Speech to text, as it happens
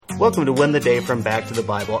Welcome to Win the Day from Back to the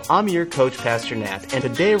Bible. I'm your coach, Pastor Nat, and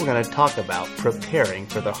today we're going to talk about preparing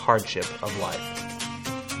for the hardship of life.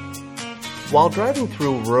 While driving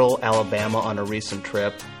through rural Alabama on a recent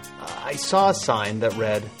trip, I saw a sign that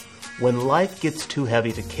read, "When life gets too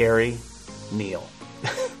heavy to carry, kneel."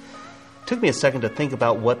 Took me a second to think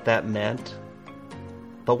about what that meant,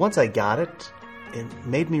 but once I got it, it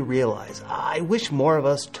made me realize I wish more of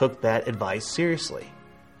us took that advice seriously.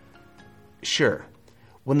 Sure,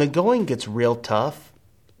 when the going gets real tough,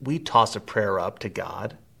 we toss a prayer up to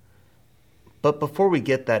God. But before we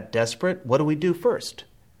get that desperate, what do we do first?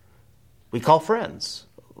 We call friends.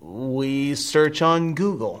 We search on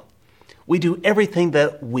Google. We do everything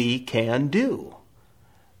that we can do.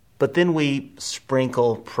 But then we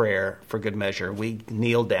sprinkle prayer for good measure. We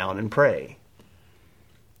kneel down and pray.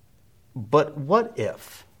 But what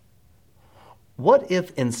if? What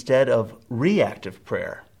if instead of reactive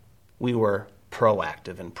prayer, we were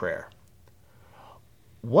proactive in prayer?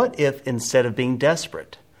 What if instead of being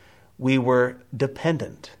desperate, we were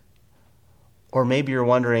dependent? Or maybe you're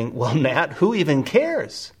wondering, well, Nat, who even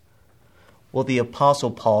cares? Well, the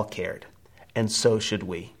Apostle Paul cared, and so should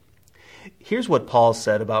we. Here's what Paul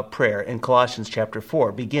said about prayer in Colossians chapter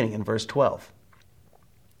 4, beginning in verse 12.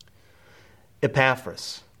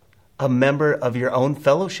 Epaphras, a member of your own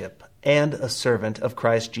fellowship and a servant of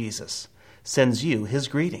Christ Jesus, sends you his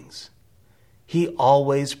greetings. He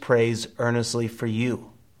always prays earnestly for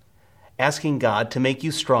you, asking God to make you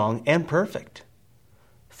strong and perfect,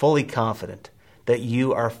 fully confident that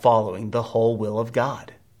you are following the whole will of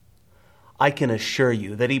God. I can assure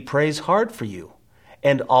you that he prays hard for you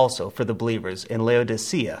and also for the believers in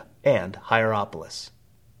Laodicea and Hierapolis.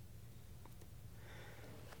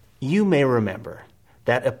 You may remember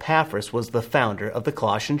that Epaphras was the founder of the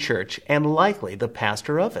Colossian church and likely the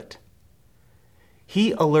pastor of it.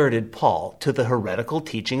 He alerted Paul to the heretical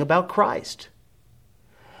teaching about Christ.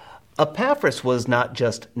 Epaphras was not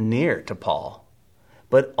just near to Paul,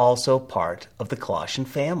 but also part of the Colossian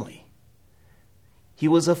family. He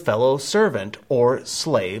was a fellow servant or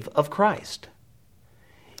slave of Christ.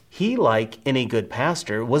 He, like any good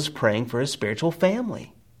pastor, was praying for his spiritual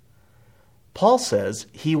family. Paul says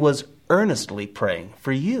he was earnestly praying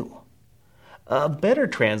for you. A better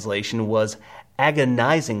translation was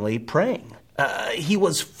agonizingly praying. He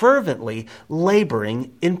was fervently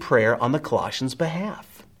laboring in prayer on the Colossians'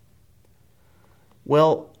 behalf.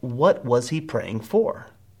 Well, what was he praying for?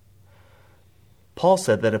 Paul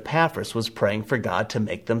said that Epaphras was praying for God to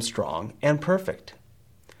make them strong and perfect.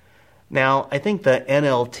 Now, I think the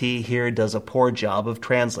NLT here does a poor job of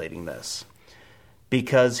translating this,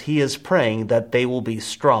 because he is praying that they will be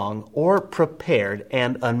strong or prepared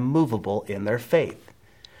and unmovable in their faith.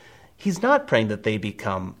 He's not praying that they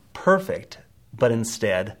become perfect, but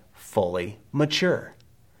instead fully mature.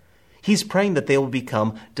 He's praying that they will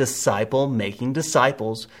become disciple-making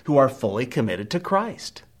disciples who are fully committed to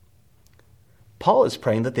Christ. Paul is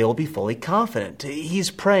praying that they will be fully confident.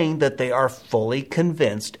 He's praying that they are fully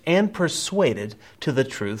convinced and persuaded to the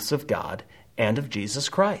truths of God and of Jesus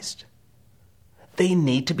Christ. They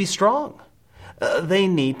need to be strong. They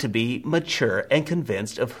need to be mature and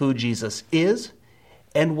convinced of who Jesus is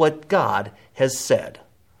and what God has said,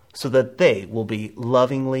 so that they will be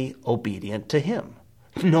lovingly obedient to him,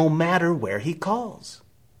 no matter where he calls.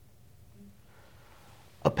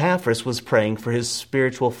 Epaphras was praying for his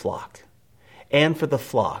spiritual flock and for the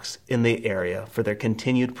flocks in the area for their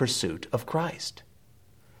continued pursuit of Christ.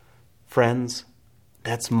 Friends,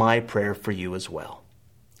 that's my prayer for you as well.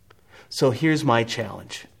 So here's my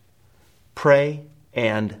challenge. Pray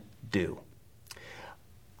and do.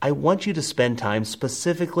 I want you to spend time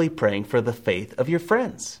specifically praying for the faith of your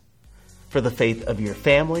friends, for the faith of your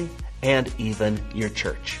family, and even your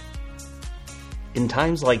church. In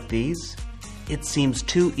times like these, it seems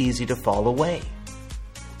too easy to fall away.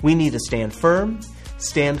 We need to stand firm,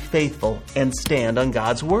 stand faithful, and stand on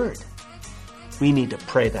God's word. We need to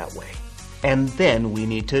pray that way, and then we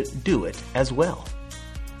need to do it as well.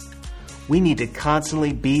 We need to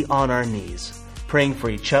constantly be on our knees, praying for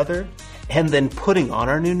each other, and then putting on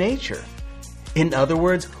our new nature. In other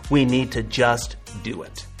words, we need to just do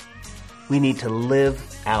it. We need to live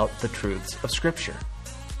out the truths of Scripture.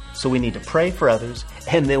 So we need to pray for others,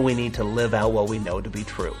 and then we need to live out what we know to be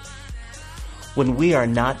true. When we are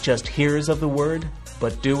not just hearers of the word,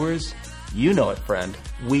 but doers, you know it, friend,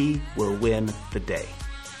 we will win the day.